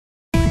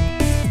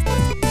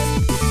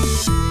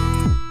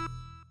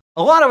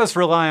A lot of us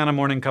rely on a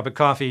morning cup of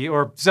coffee,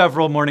 or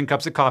several morning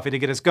cups of coffee to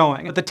get us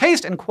going, but the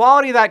taste and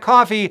quality of that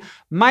coffee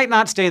might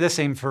not stay the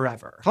same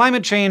forever.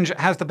 Climate change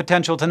has the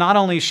potential to not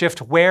only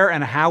shift where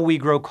and how we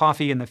grow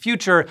coffee in the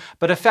future,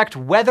 but affect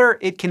whether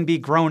it can be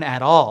grown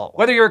at all.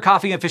 Whether you're a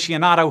coffee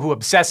aficionado who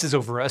obsesses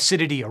over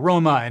acidity,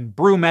 aroma, and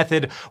brew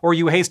method, or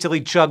you hastily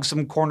chug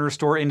some corner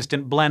store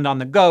instant blend on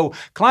the go,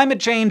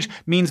 climate change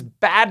means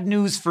bad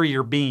news for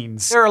your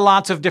beans. There are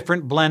lots of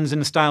different blends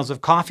and styles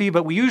of coffee,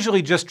 but we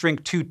usually just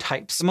drink two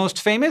types. The most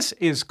famous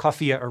is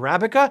Coffea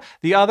arabica.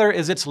 The other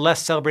is its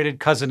less celebrated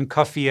cousin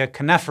Coffea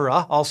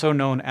canephora, also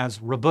known as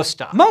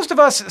Robusta. Most of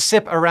us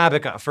sip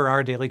arabica for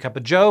our daily cup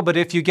of joe, but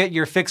if you get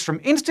your fix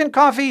from instant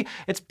coffee,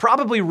 it's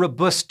probably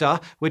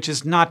Robusta, which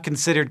is not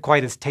considered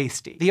quite as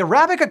tasty. The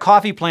arabica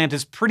coffee plant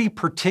is pretty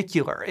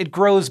particular. It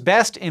grows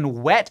best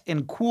in wet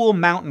and cool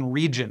mountain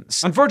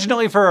regions.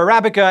 Unfortunately for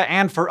arabica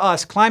and for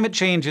us, climate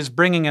change is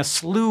bringing a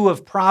slew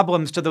of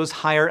problems to those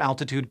higher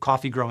altitude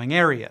coffee growing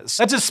areas.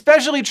 That's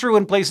especially true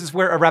in places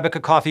where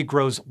arabica coffee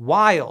grows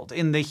wild,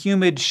 in the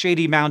humid,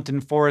 shady mountain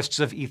forests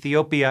of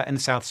Ethiopia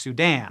and South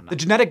Sudan. The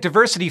genetic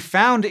diversity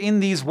found in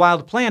these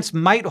wild plants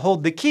might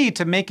hold the key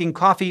to making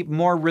coffee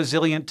more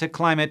resilient to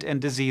climate and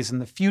disease in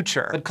the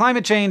future. But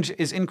climate change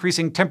is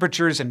increasing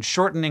temperatures and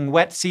shortening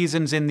wet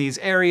seasons in these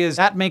areas.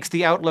 That makes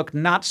the outlook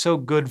not so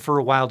good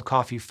for wild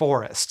coffee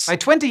forests. By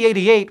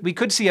 2088, we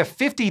could see a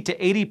 50 to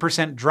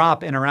 80%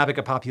 drop in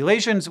arabica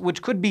populations,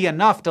 which could be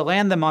enough to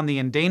land them on the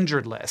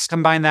endangered list.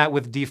 Combine that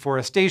with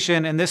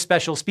deforestation, and this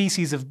special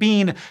species of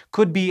bean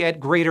could be at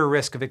greater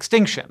risk of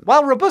extinction.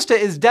 While Robusta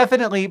is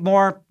definitely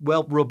more,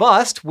 well,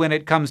 robust when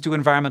it comes to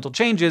environmental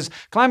changes,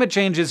 climate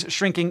change is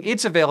shrinking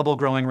its available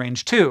growing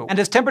range too. And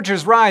as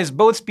temperatures rise,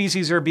 both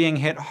species are being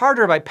hit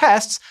harder by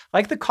pests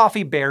like the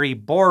coffee berry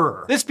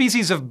borer. This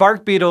species of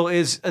bark beetle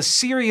is a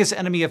serious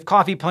enemy of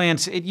coffee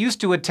plants. It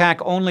used to attack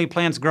only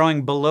plants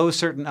growing below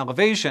certain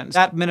elevations.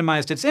 That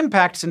minimized its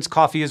impact since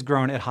coffee is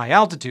grown at high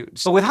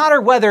altitudes. But with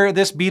hotter weather,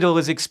 this beetle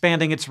is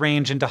expanding its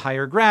range into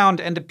higher ground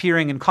and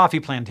appearing in coffee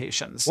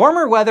plantations.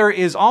 Warmer weather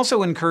is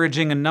also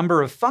encouraging a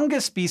number of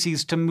fungus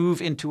species to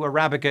move into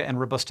arabica and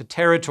robusta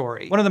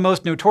territory. One of the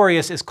most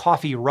notorious is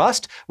coffee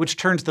rust, which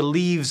turns the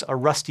leaves a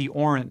rusty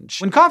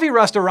orange. When coffee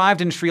rust arrived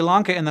in Sri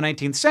Lanka in the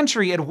 19th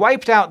century, it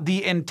wiped out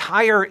the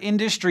entire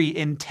industry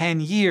in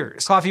 10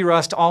 years. Coffee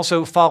rust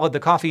also followed the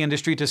coffee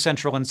industry to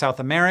Central and South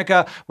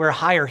America, where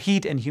higher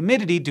heat and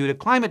humidity due to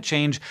climate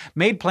change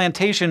made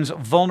plantations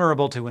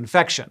vulnerable to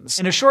infections.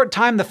 In a short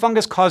time, the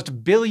fungus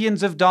caused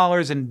billions of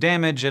dollars in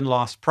damage and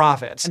lost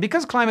profits. And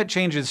because climate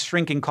change is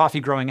shrinking coffee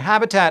growing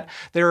habitat,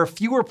 there are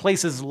fewer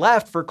places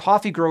left for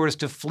coffee growers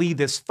to flee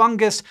this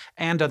fungus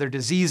and other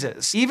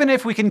diseases. Even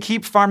if we can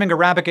keep farming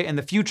arabica in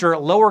the future,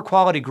 lower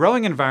quality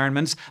growing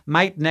environments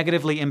might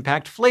negatively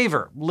impact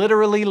flavor,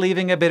 literally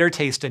leaving a bitter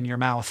taste in your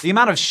mouth. The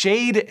amount of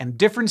shade and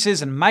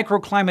differences in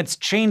microclimates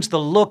change the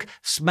look,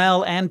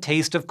 smell, and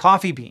taste of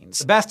coffee beans.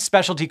 The best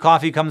specialty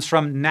coffee comes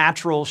from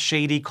natural,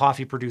 shady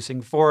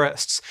coffee-producing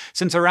forests,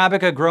 since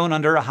arabica grown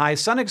under a high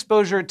sun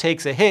exposure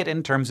takes a hit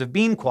in terms of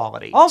bean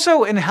quality.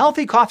 Also, in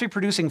healthy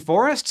coffee-producing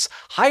forests,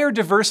 higher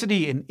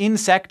diversity in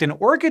insect and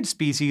orchid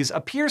species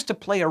appears to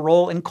play a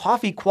role in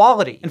coffee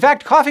quality. In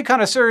fact, coffee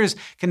connoisseurs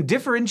can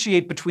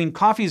differentiate between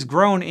coffees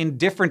grown in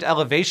different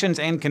elevations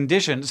and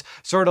conditions,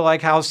 sort of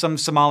like how some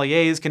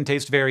sommeliers can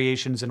taste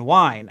variations in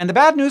wine. And the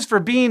bad news for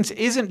beans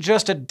isn't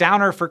just a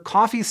downer for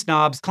coffee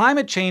snobs.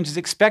 Climate change is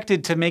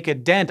expected to make a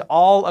dent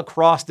all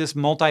across this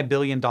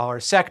multi-billion-dollar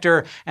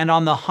sector and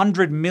on the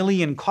 100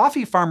 million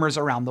coffee farmers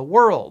around the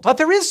world. But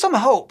there is some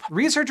hope.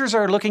 Researchers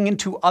are looking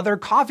into other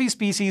coffee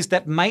species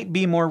that might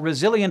be more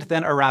resilient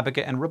than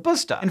arabica and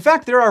robusta. In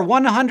fact, there are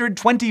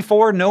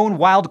 124 known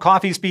wild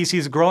coffee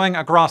species growing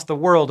across the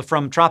world,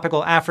 from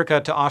tropical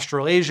Africa to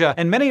Australasia,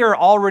 and many are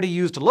already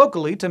used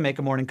locally to make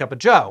a morning cup of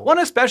joe. One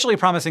especially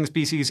promising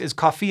species is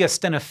Coffea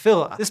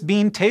stenophila. This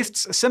bean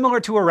tastes similar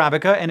to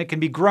arabica, and it can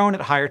be grown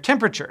at higher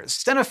temperatures.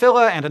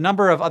 Stenophila and a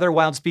number of other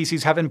wild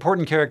species have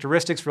important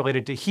characteristics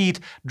related to heat,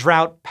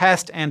 drought,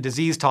 pest, and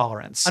disease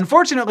tolerance.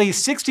 Unfortunately,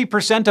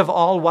 60% of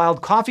all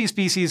wild coffee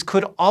species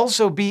could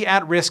also be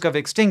at risk of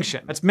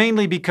extinction. That's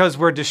mainly because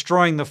we're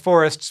destroying the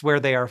forests where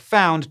they are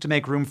found to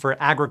make room for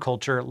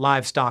agriculture,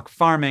 livestock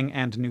farming,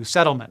 and new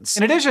settlements.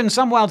 In addition,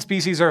 some wild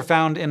species are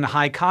found in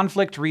high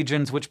conflict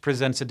regions, which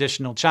presents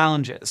additional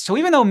challenges. So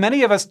even though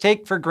many of us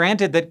take for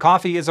granted that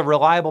coffee is a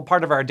reliable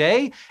part of our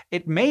day,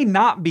 it may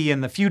not be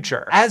in the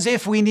future. As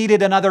if we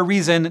needed another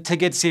reason to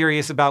get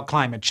serious about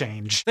climate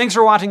change. Thanks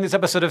for watching this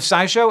episode of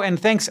SciShow, and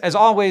thanks as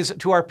always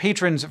to our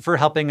patrons for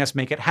helping us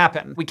make it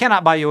happen. We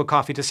cannot buy you a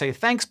coffee to say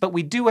thanks, but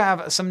we do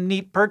have some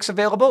neat perks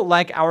available,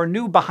 like our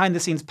new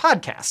behind-the-scenes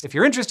podcast. If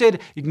you're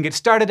interested, you can get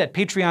started at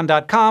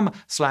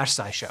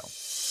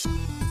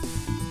patreon.com/SciShow.